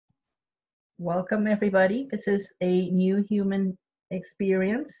Welcome, everybody. This is a new human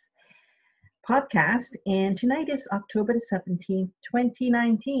experience podcast, and tonight is October the 17th,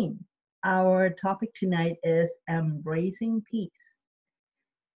 2019. Our topic tonight is embracing peace.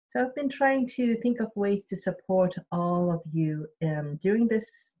 So, I've been trying to think of ways to support all of you during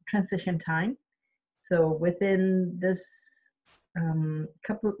this transition time. So, within this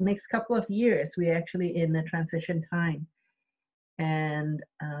next couple of years, we're actually in a transition time. And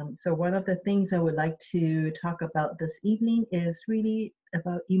so one of the things I would like to talk about this evening is really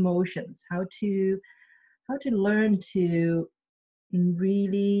about emotions, how to learn to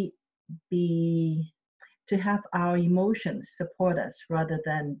really be to have our emotions support us rather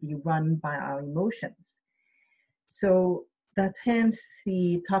than be run by our emotions. So that's hence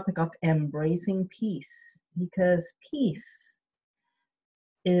the topic of embracing peace, because peace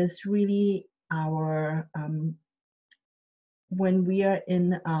is really our when we are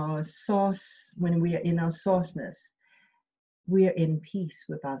in our source, when we are in our sourceness, we are in peace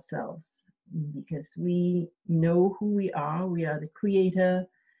with ourselves because we know who we are. We are the creator,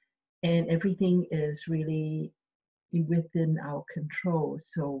 and everything is really within our control.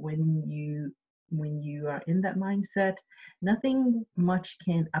 So when you are in that mindset, nothing much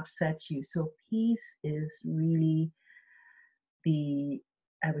can upset you. So peace is really the,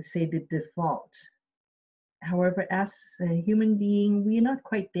 I would say, the default. However, as a human being, we're not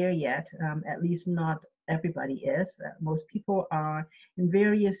quite there yet, at least not everybody is. Most people are in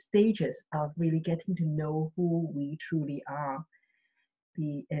various stages of really getting to know who we truly are,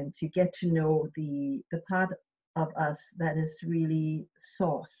 and to get to know the part of us that is really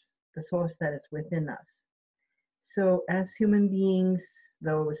the source that is within us. So as human beings,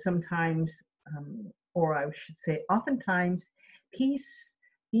 though sometimes, or I should say oftentimes, peace,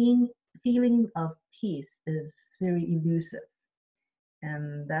 being feeling of peace is very elusive.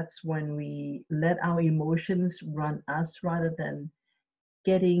 And that's when we let our emotions run us rather than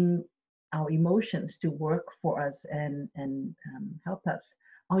getting our emotions to work for us and help us.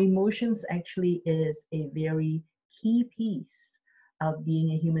 Our emotions actually is a very key piece of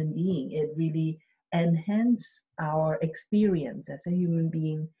being a human being. It really enhances our experience as a human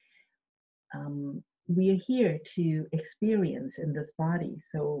being. We are here to experience in this body.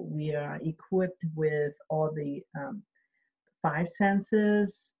 So we are equipped with all the five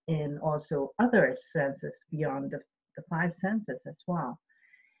senses and also other senses beyond the five senses as well.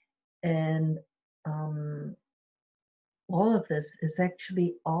 And um, all of this is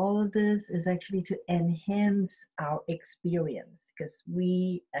actually to enhance our experience, because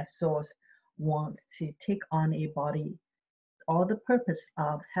we as source want to take on a body. All the purpose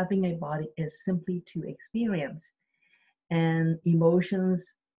of having a body is simply to experience. And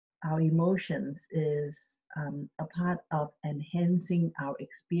our emotions is a part of enhancing our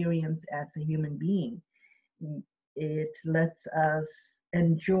experience as a human being. It lets us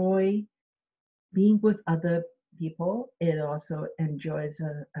enjoy being with other people. It also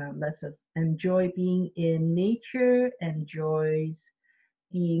lets us enjoy being in nature, enjoys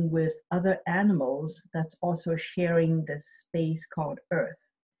being with other animals that's also sharing this space called Earth.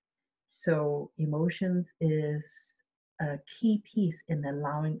 So emotions is a key piece in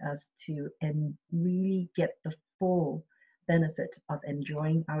allowing us to really get the full benefit of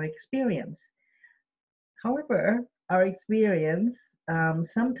enjoying our experience. However, our experience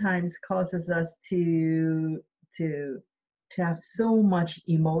sometimes causes us to to have so much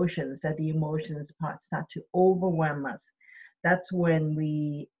emotions that the emotions part start to overwhelm us. That's when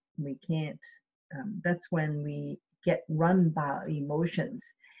we can't. That's when we get run by our emotions,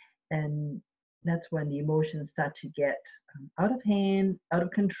 and that's when the emotions start to get out of hand, out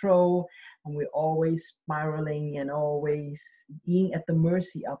of control, and we're always spiraling and always being at the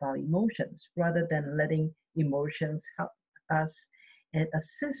mercy of our emotions rather than letting emotions help us and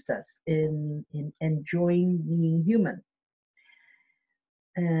assist us in enjoying being human.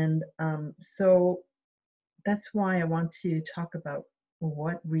 And so that's why I want to talk about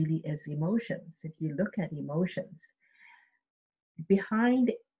what really is emotions. If you look at emotions,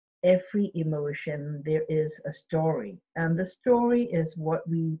 behind every emotion, there is a story. And the story is what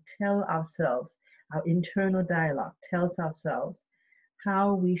we tell ourselves, our internal dialogue tells ourselves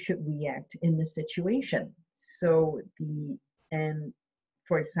how we should react in the situation. So and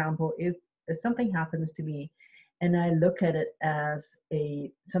for example, if something happens to me and I look at it as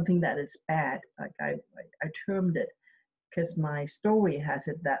something that is bad, like I termed it, because my story has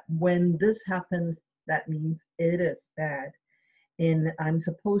it that when this happens, that means it is bad, and I'm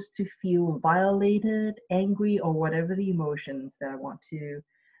supposed to feel violated, angry, or whatever the emotions that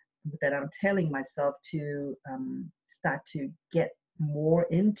I'm telling myself to start to get more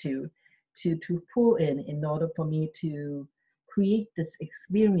into. to pull in order for me to create this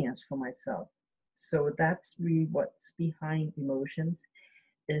experience for myself. So that's really what's behind emotions,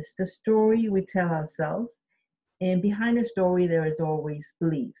 is the story we tell ourselves. And behind the story, there is always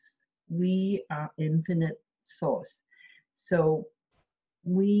beliefs. We are infinite source. So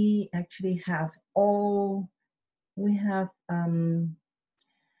we actually have all, we have um,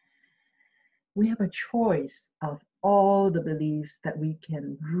 we have a choice of all the beliefs that we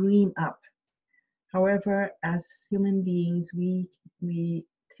can dream up. However, as human beings, we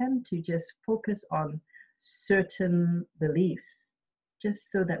tend to just focus on certain beliefs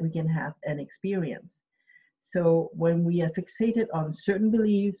just so that we can have an experience. So when we are fixated on certain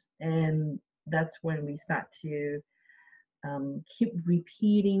beliefs, and that's when we start to keep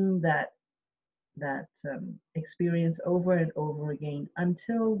repeating that experience over and over again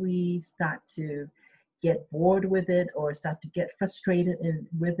until we start to get bored with it or start to get frustrated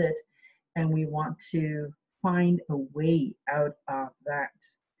with it, and we want to find a way out of that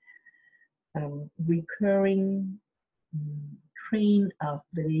recurring train of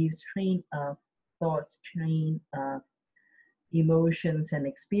beliefs, train of thoughts, train of emotions and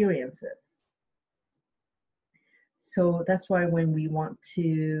experiences. So that's why when we want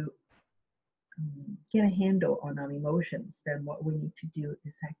to get a handle on our emotions, then what we need to do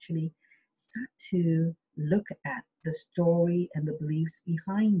is actually start to look at the story and the beliefs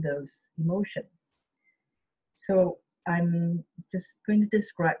behind those emotions. So I'm just going to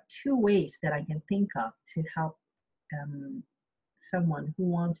describe two ways that I can think of to help um, someone who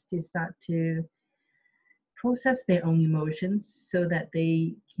wants to start to process their own emotions so that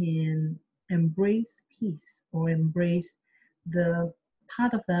they can embrace peace or embrace the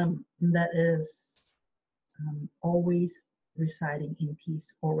part of them that is always residing in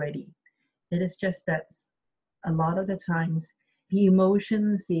peace already. It is just that a lot of the times the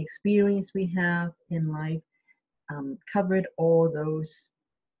emotions, the experience we have in life covered all those,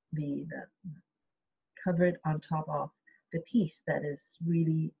 the covered on top of the peace that is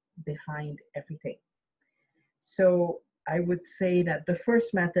really behind everything. So I would say that the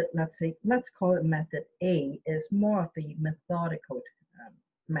first method, let's call it method A, is more of the methodical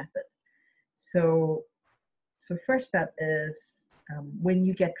method. So, so first step is when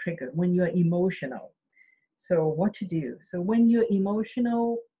you get triggered, when you're emotional. So what to do? So when you're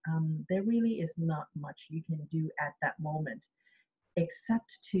emotional, there really is not much you can do at that moment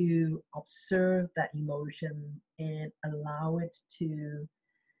except to observe that emotion and allow it to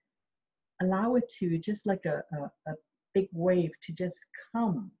just like a big wave to just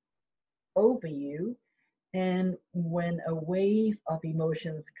come over you. And when a wave of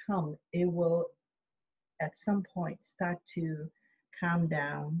emotions come, it will at some point start to calm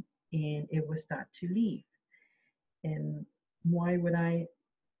down and it will start to leave. And why would I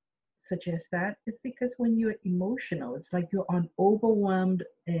suggest that? It's because when you're emotional, it's like you're on overwhelmed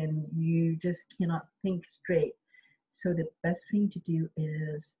and you just cannot think straight. So the best thing to do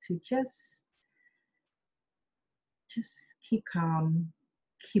is to just keep calm,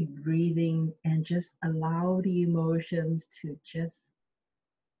 keep breathing, and just allow the emotions to just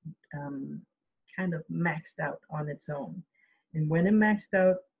um, kind of maxed out on its own. And when it maxed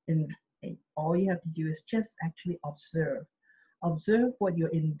out, and all you have to do is just actually observe. Observe what your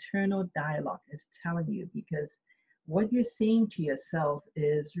internal dialogue is telling you, because what you're saying to yourself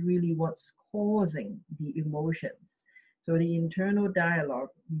is really what's causing the emotions. So the internal dialogue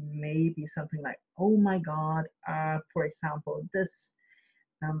may be something like, "Oh my God!" For example,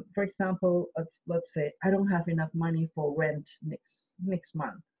 let's say I don't have enough money for rent next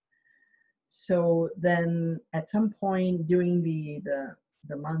month. So then at some point during the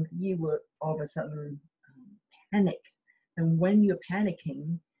month, you will all of a sudden panic. And when you're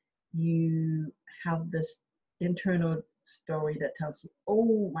panicking, you have this internal story that tells you,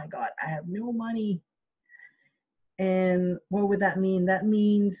 oh my God, I have no money. And what would that mean? That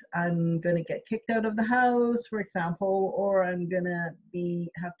means I'm going to get kicked out of the house, for example, or I'm going to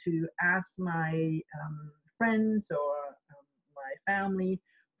have to ask my friends or my family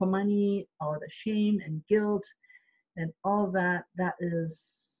for money, or the shame and guilt and all that.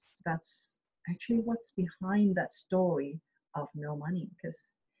 That's actually what's behind that story of no money. Because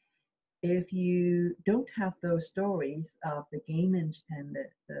if you don't have those stories of the game and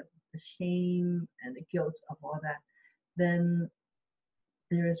the shame and the guilt of all that, then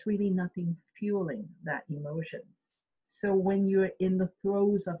there is really nothing fueling that emotions. So when you're in the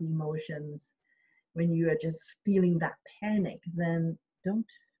throes of emotions, when you are just feeling that panic, then don't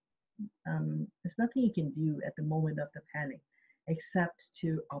there's nothing you can do at the moment of the panic except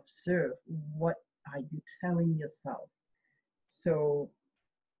to observe what are you telling yourself. So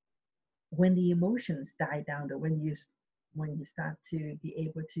when the emotions die down, or when you start to be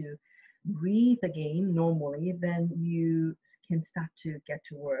able to breathe again normally, then you can start to get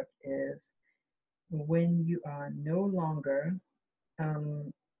to work. Is when you are no longer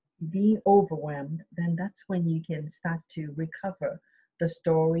um, being overwhelmed, then that's when you can start to recover the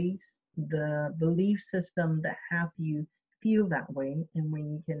stories, the belief system that have you feel that way. And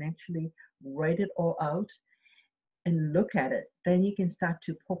when you can actually write it all out and look at it, then you can start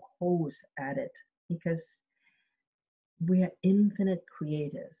to poke holes at it, because we are infinite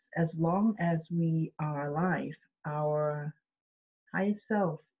creators. As long as we are alive, our higher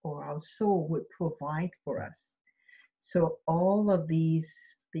self or our soul would provide for us. So all of these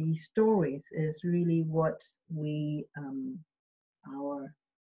stories is really what we our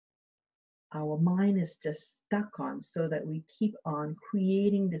our mind is just stuck on, so that we keep on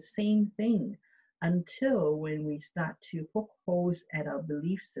creating the same thing until when we start to poke holes at our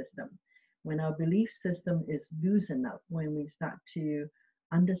belief system. When our belief system is loose enough, when we start to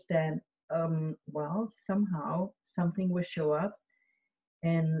understand, well, somehow something will show up,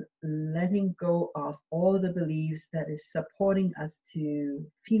 and letting go of all the beliefs that is supporting us to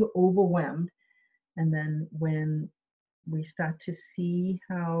feel overwhelmed. And then when we start to see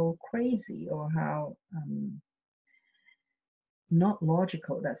how crazy or how not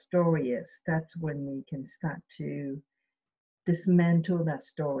logical that story is, that's when we can start to dismantle that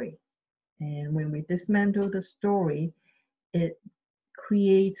story. And when we dismantle the story, it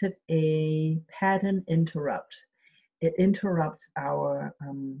created a pattern interrupt. It interrupts our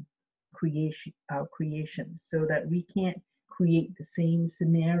creation, so that we can't create the same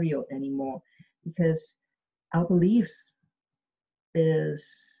scenario anymore, because our beliefs is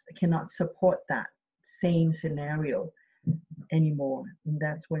cannot support that same scenario anymore. And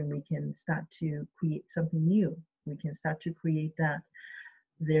that's when we can start to create something new. We can start to create that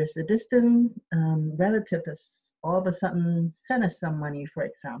there's a distant relative that's all of a sudden sent us some money, for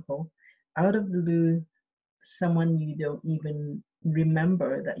example, out of the blue, someone you don't even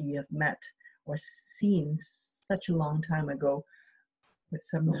remember that you have met or seen such a long time ago, would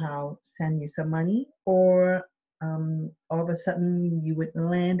somehow send you some money. Or all of a sudden you would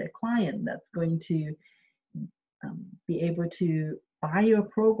land a client that's going to be able to buy your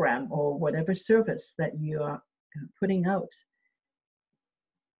program or whatever service that you are putting out.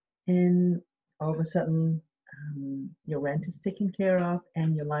 And all of a sudden, your rent is taken care of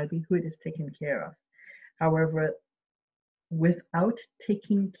and your livelihood is taken care of. However, without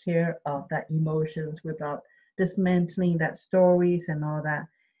taking care of that emotions, without dismantling that stories and all that,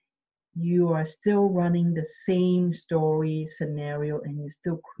 you are still running the same story scenario, and you're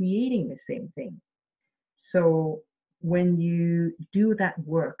still creating the same thing. So when you do that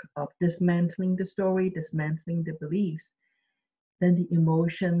work of dismantling the story, dismantling the beliefs, then the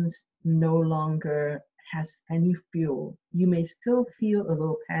emotions no longer has any fuel. You may still feel a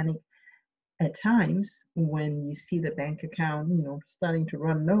little panic at times when you see the bank account, starting to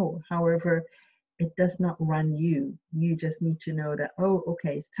run low. However, it does not run you. You just need to know that, oh,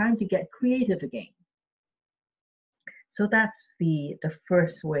 okay, it's time to get creative again. So that's the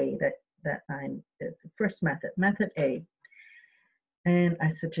first way that the first method, method A. And I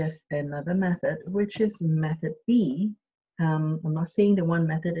suggest another method, which is method B. I'm not saying the one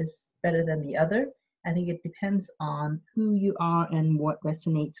method is better than the other. I think it depends on who you are and what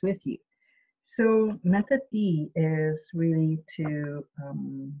resonates with you. So method B is really to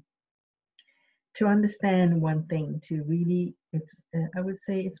understand one thing, to really, I would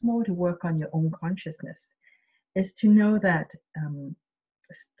say it's more to work on your own consciousness, is to know that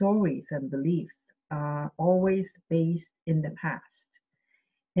stories and beliefs are always based in the past.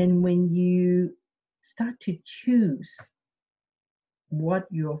 And when you start to choose what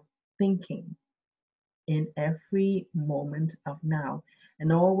you're thinking in every moment of now,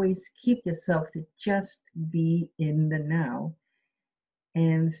 and always keep yourself to just be in the now,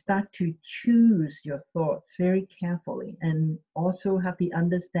 and start to choose your thoughts very carefully, and also have the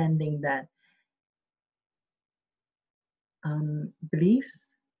understanding that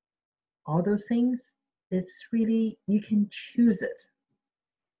beliefs, all those things, it's really, you can choose it.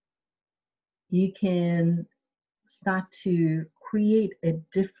 You can start to create a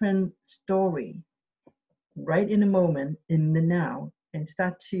different story right in the moment, in the now, and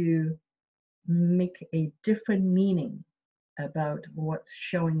start to make a different meaning about what's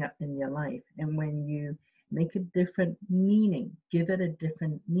showing up in your life. And when you make a different meaning, give it a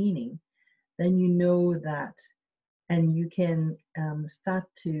different meaning, then you know that, and you can start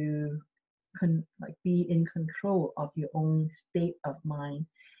to be in control of your own state of mind,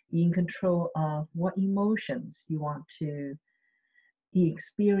 be in control of what emotions you want to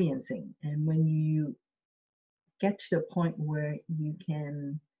experiencing. And when you get to the point where you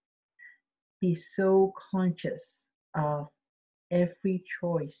can be so conscious of every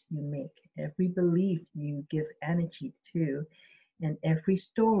choice you make, every belief you give energy to, and every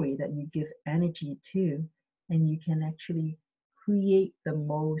story that you give energy to, and you can actually create the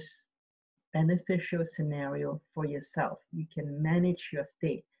most beneficial scenario for yourself. You can manage your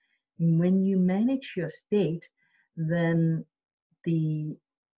state. And when you manage your state, then the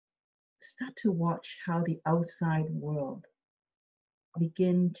start to watch how the outside world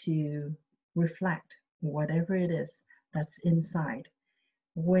begin to reflect whatever it is that's inside.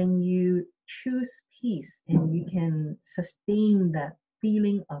 When you choose peace and you can sustain that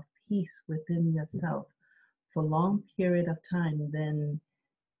feeling of peace within yourself for a long period of time, then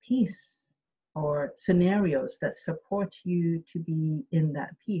peace or scenarios that support you to be in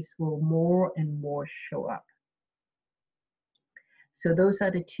that peace will more and more show up. So those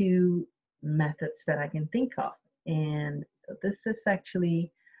are the two methods that I can think of. And so this is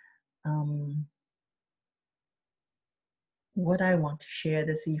actually um, what I want to share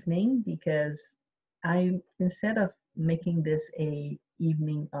this evening, because I, instead of making this a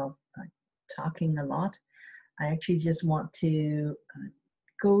evening of talking a lot, I actually just want to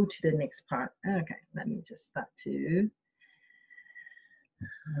go to the next part. Okay, let me just start to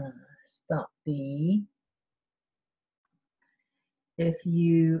start the, if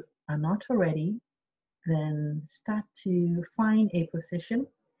you are not already, then start to find a position,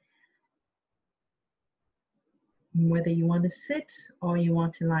 whether you want to sit or you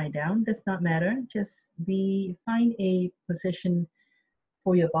want to lie down, does not matter. Just find a position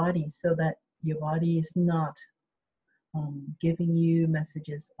for your body so that your body is not giving you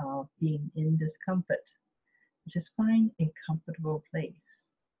messages of being in discomfort. Just find a comfortable place.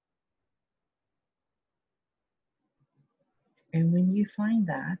 And when you find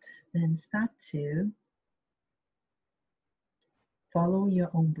that, then start to follow your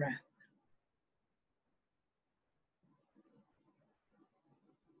own breath.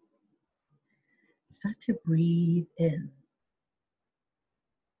 Start to breathe in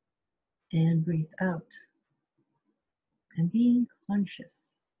and breathe out, and being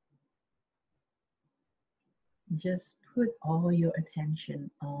conscious. Just put all your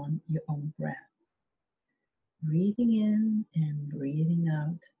attention on your own breath. Breathing in and breathing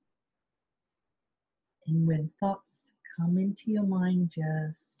out. And when thoughts come into your mind,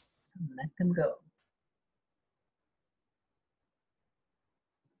 just let them go.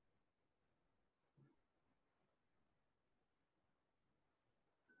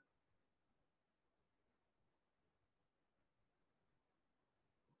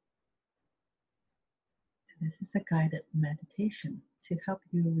 So this is a guided meditation to help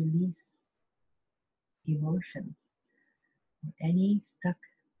you release emotions or any stuck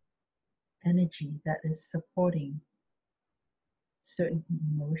energy that is supporting certain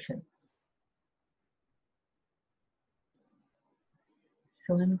emotions.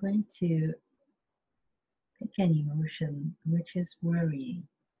 So I'm going to pick an emotion which is worrying.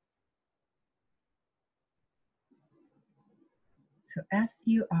 So as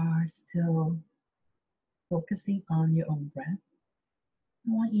you are still focusing on your own breath,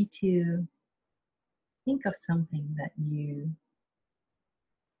 I want you to think of something that you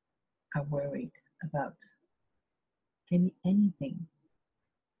are worried about. Can be anything.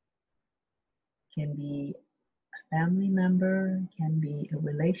 Can be a family member, can be a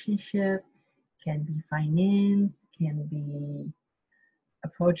relationship, can be finance, can be a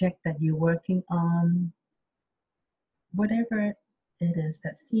project that you're working on. Whatever it is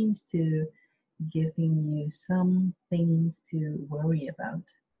that seems to giving you some things to worry about,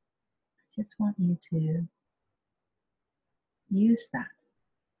 I just want you to use that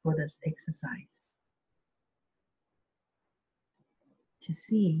for this exercise to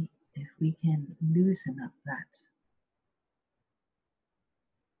see if we can loosen up that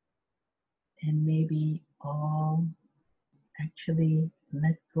and maybe all actually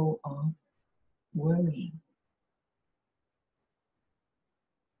let go of worrying.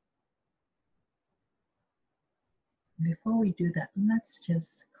 Before we do that, let's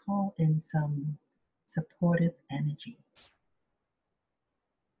just call in some supportive energy.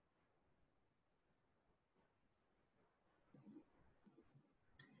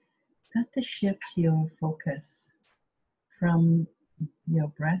 Start to shift your focus from your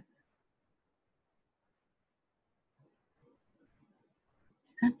breath.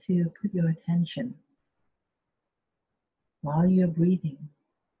 Start to put your attention while you're breathing.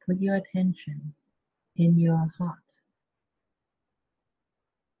 Put your attention in your heart.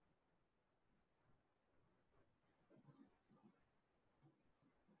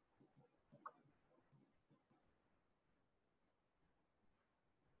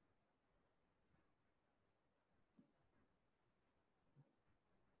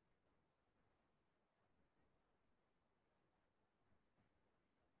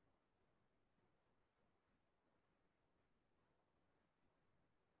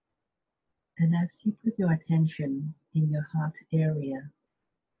 And as you put your attention in your heart area,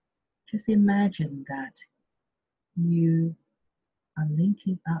 just imagine that you are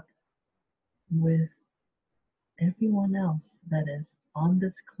linking up with everyone else that is on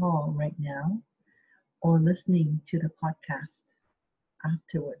this call right now or listening to the podcast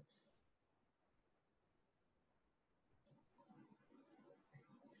afterwards.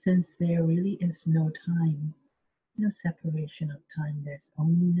 Since there really is no time, no separation of time, there's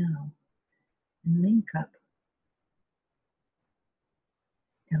only now. And link up.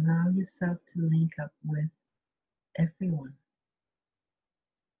 Allow yourself to link up with everyone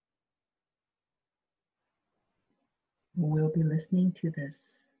who will be listening to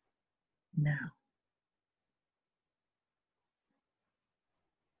this now.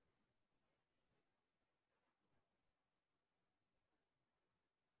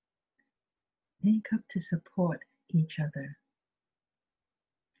 Link up to support each other,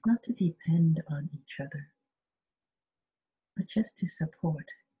 not to depend on each other, but just to support,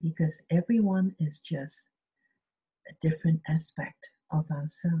 because everyone is just a different aspect of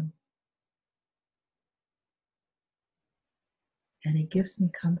ourselves. And it gives me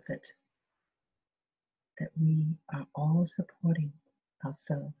comfort that we are all supporting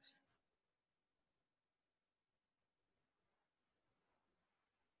ourselves.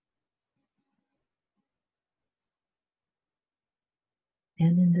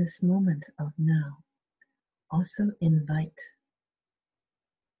 And in this moment of now, also invite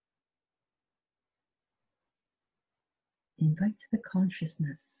the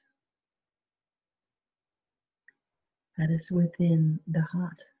consciousness that is within the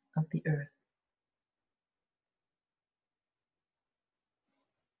heart of the earth.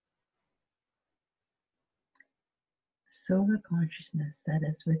 Solar consciousness that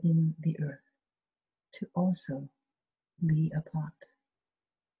is within the earth to also be a part.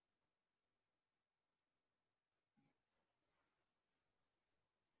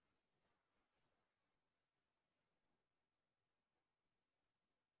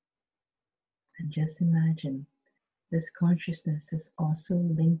 And just imagine this consciousness is also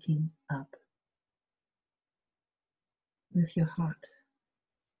linking up with your heart,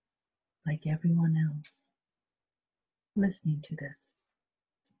 like everyone else listening to this.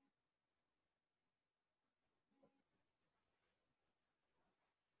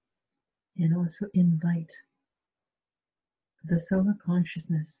 And also invite the solar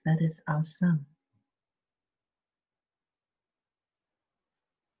consciousness that is our sun.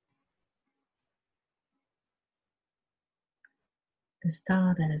 The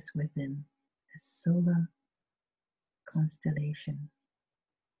star that is within the solar constellation.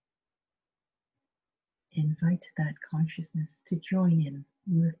 Invite that consciousness to join in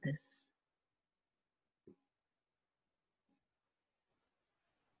with this.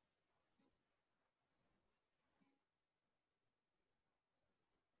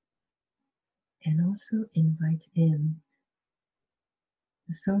 And also invite in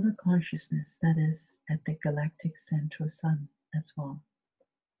the solar consciousness that is at the galactic central sun as well.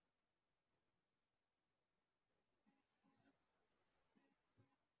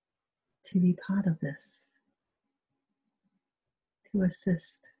 To be part of this, to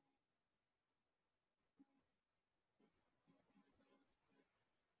assist.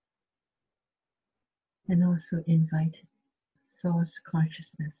 And also invite source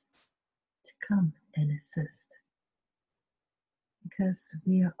consciousness to come and assist. Because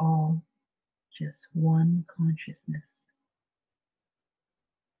we are all just one consciousness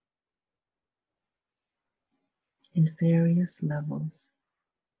in various levels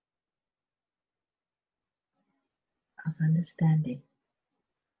of understanding.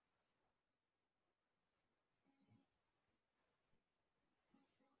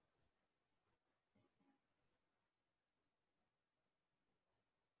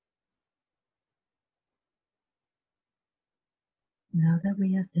 Now that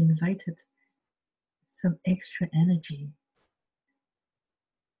we have invited some extra energy,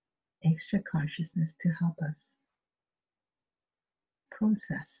 extra consciousness to help us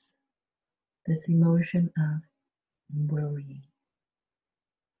process this emotion of worrying.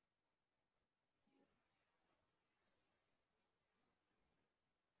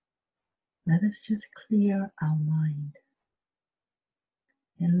 Let us just clear our mind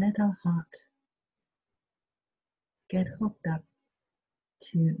and let our heart get hooked up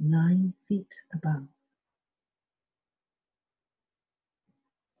to 9 feet above.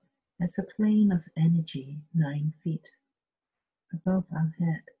 As a plane of energy 9 feet above our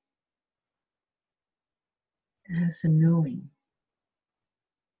head. As a knowing.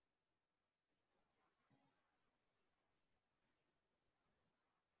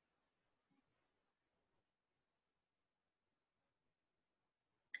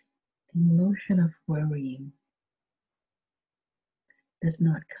 The emotion of worrying does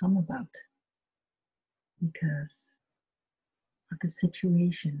not come about because of the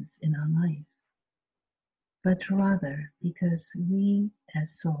situations in our life, but rather because we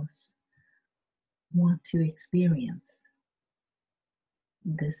as Source want to experience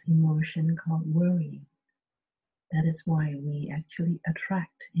this emotion called worrying. That is why we actually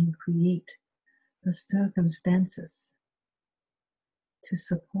attract and create the circumstances to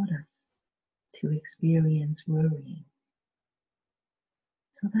support us to experience worrying.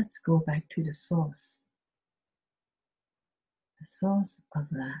 So let's go back to the source of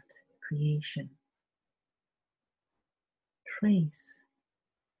that creation. Trace.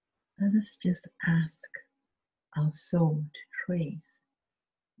 Let us just ask our soul to trace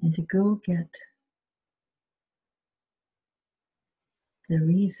and to go get the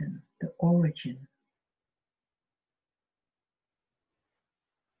reason, the origin,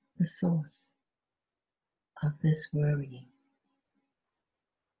 the source of this worrying.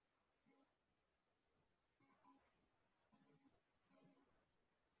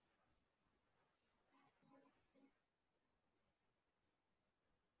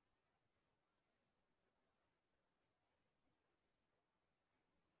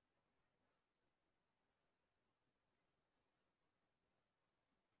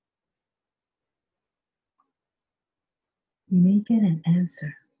 You may get an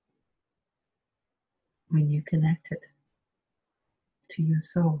answer when you connect it to your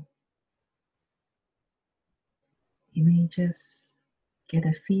soul. You may just get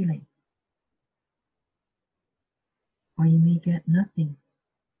a feeling, or you may get nothing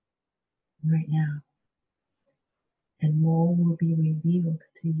right now, and more will be revealed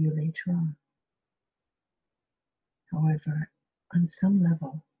to you later on. However, on some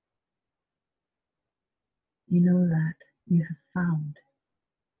level, you know that you have found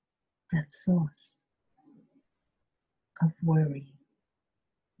that source of worry,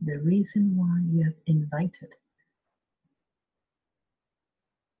 the reason why you have invited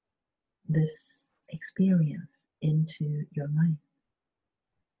this experience into your life.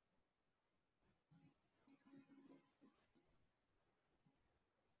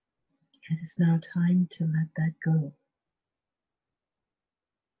 It is now time to let that go.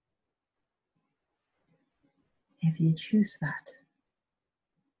 If you choose that,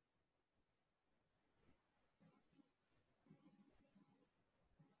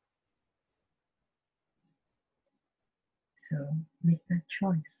 so make that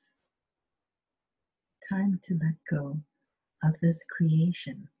choice. Time to let go of this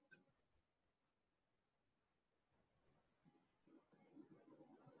creation.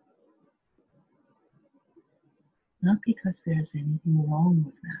 Not because there's anything wrong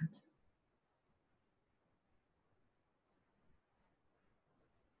with that.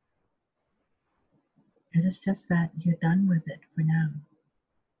 It is just that you're done with it for now.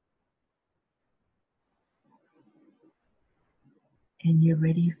 And you're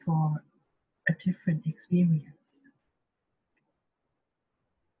ready for a different experience.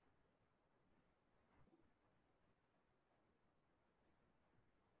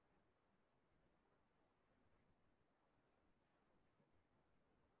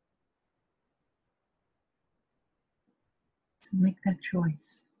 So make that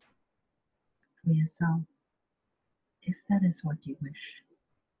choice for yourself if that is what you wish.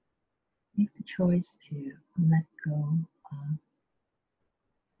 Make the choice to let go of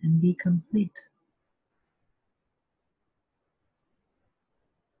and be complete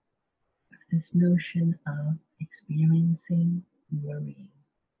with this notion of experiencing worrying.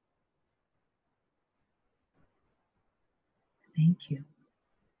 Thank you.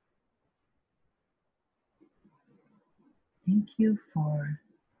 Thank you for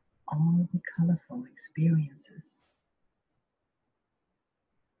all the colorful experiences.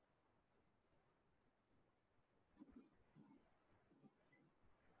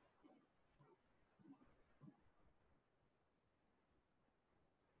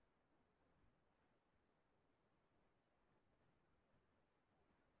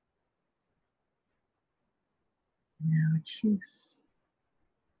 Now choose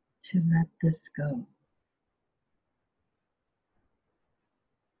to let this go.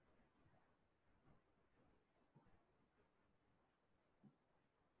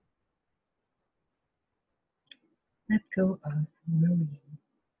 Let go of worrying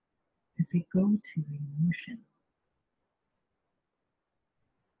as a go-to emotion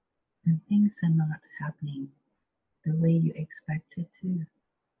when things are not happening the way you expect it to.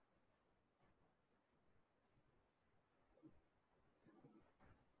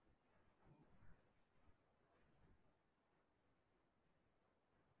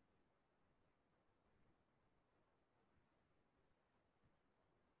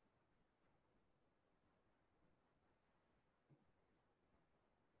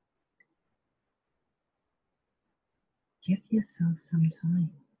 Give yourself some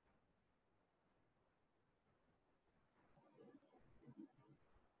time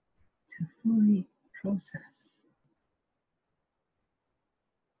to fully process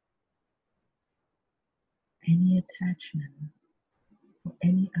any attachment or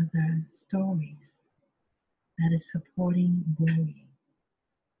any other stories that is supporting worrying.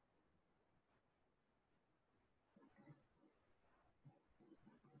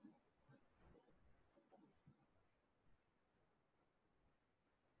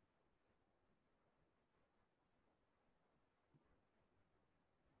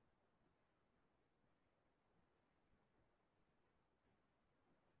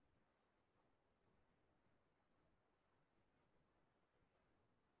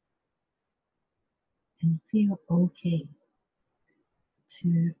 And feel okay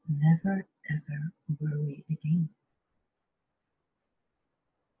to never ever worry again.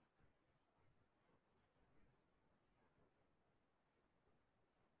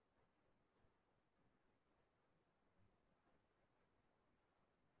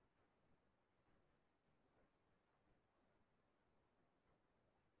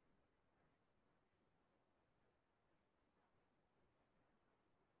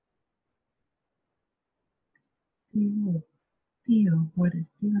 Feel, feel what it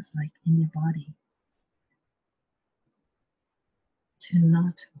feels like in your body to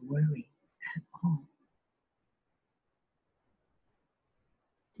not worry at all,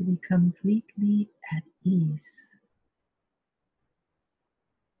 to be completely at ease,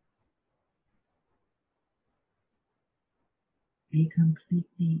 be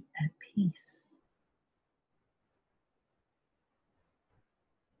completely at peace.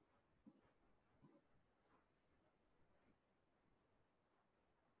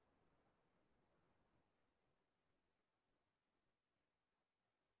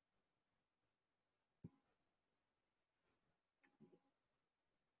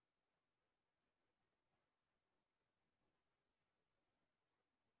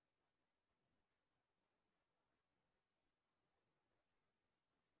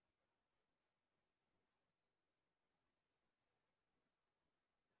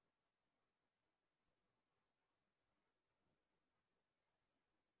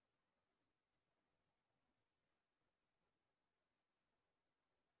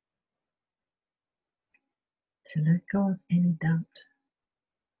 To let go of any doubt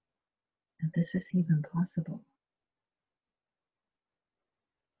that this is even possible.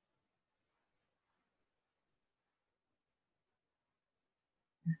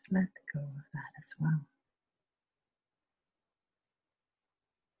 Just let go of that as well.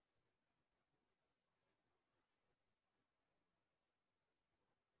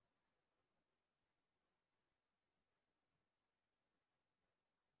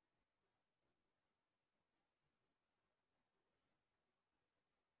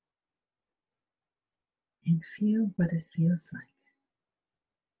 And feel what it feels like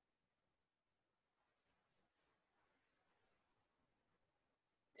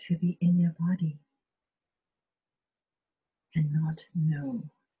to be in your body and not know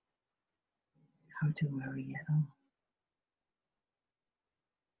how to worry at all.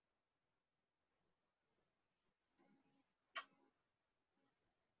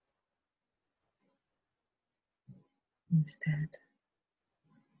 Instead,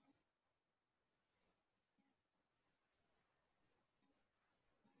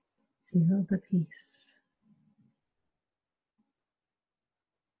 feel the peace,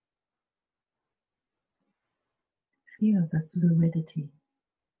 feel the fluidity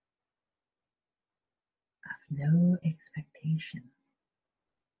of no expectation.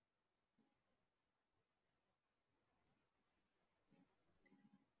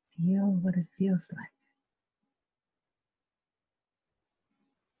 Feel what it feels like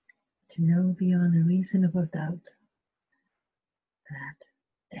to know beyond a reasonable doubt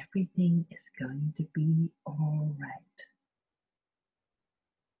that everything is going to be all right.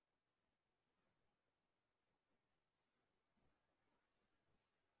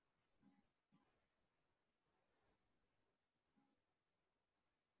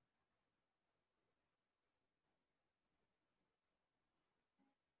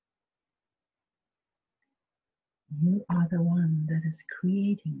 You are the one that is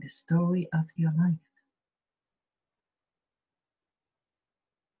creating the story of your life.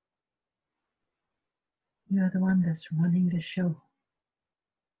 You are the one that's running the show.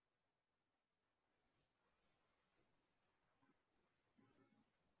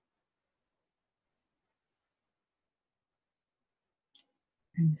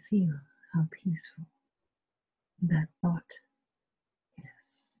 And feel how peaceful that thought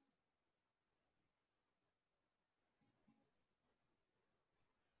is.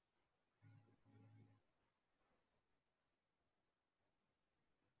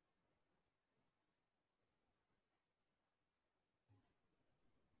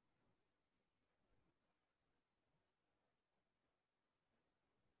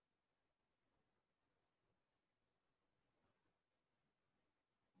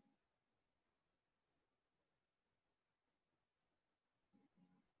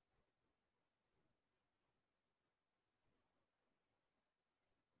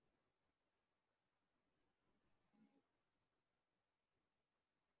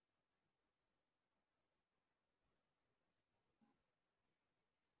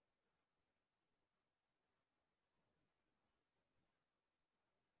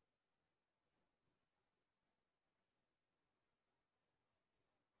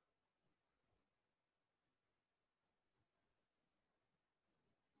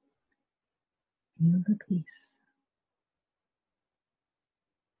 Feel the peace.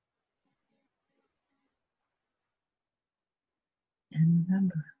 And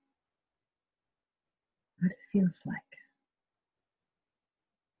remember what it feels like.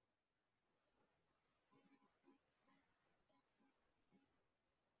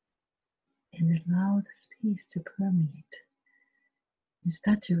 And allow this peace to permeate and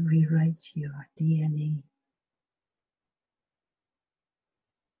start to rewrite your DNA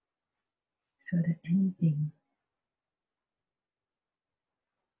so that anything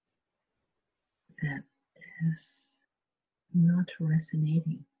that is not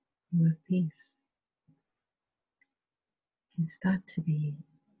resonating with peace can start to be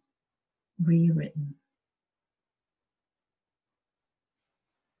rewritten.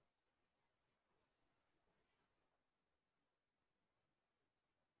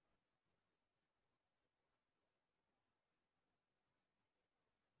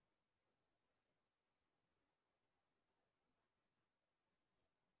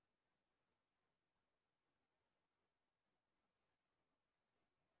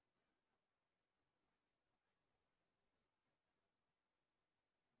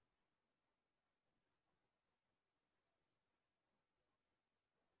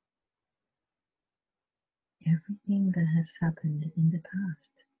 Everything that has happened in the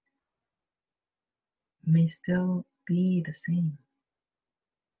past may still be the same,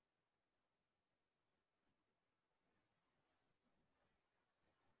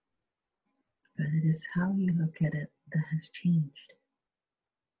 but it is how you look at it that has changed.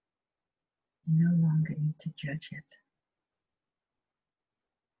 You no longer need to judge it.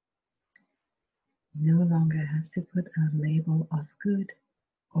 You no longer have to put a label of good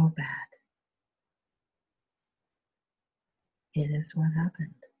or bad. It is what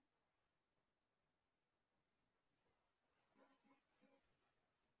happened.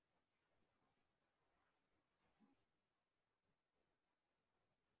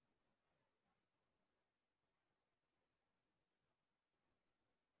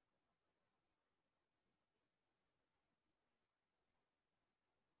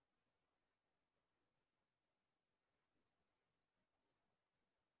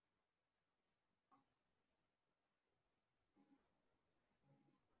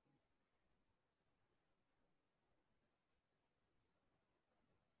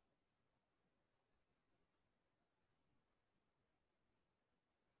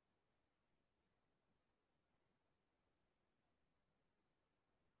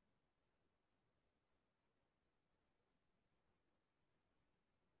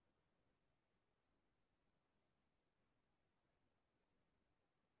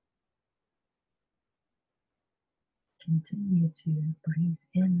 Continue to breathe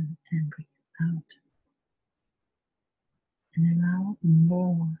in and breathe out and allow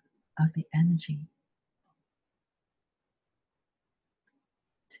more of the energy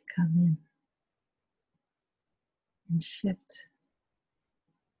to come in and shift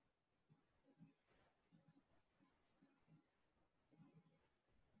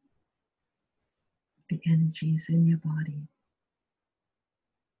the energies in your body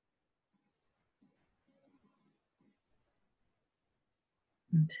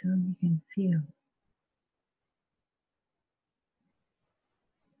until you can feel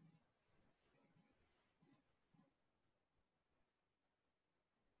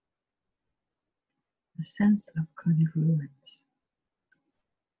a sense of congruence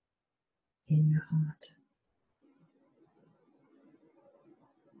in your heart,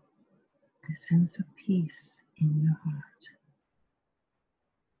 a sense of peace in your heart.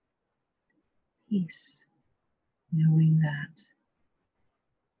 Peace, knowing that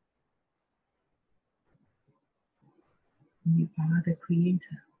you are the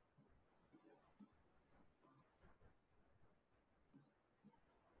creator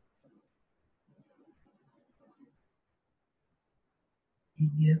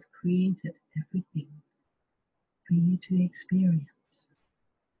and you have created everything for you to experience.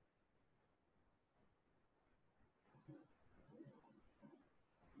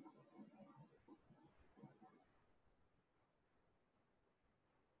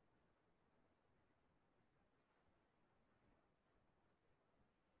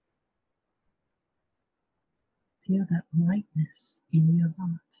 Feel that lightness in your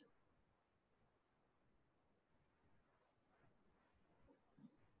heart.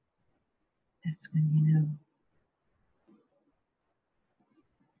 That's when you know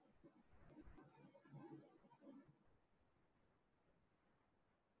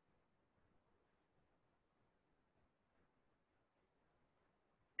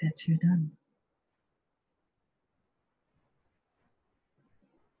that you're done.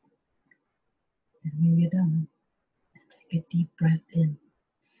 rhythm and take a deep breath in.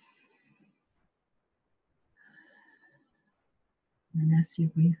 And as you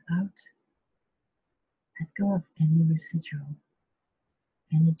breathe out, let go of any residual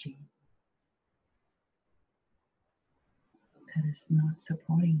energy that is not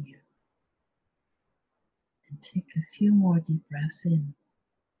supporting you. And take a few more deep breaths in.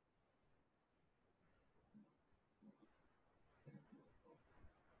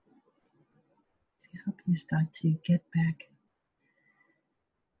 To help you start to get back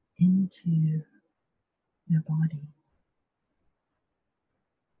into your body.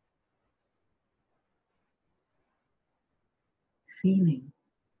 Feeling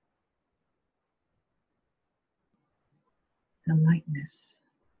the lightness.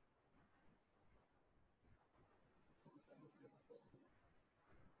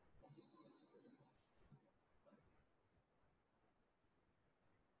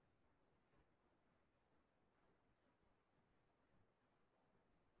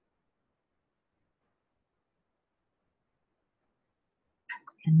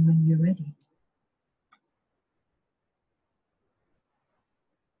 And when you're ready,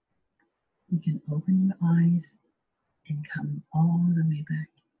 you can open your eyes and come all the way back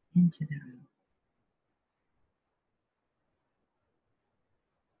into the room.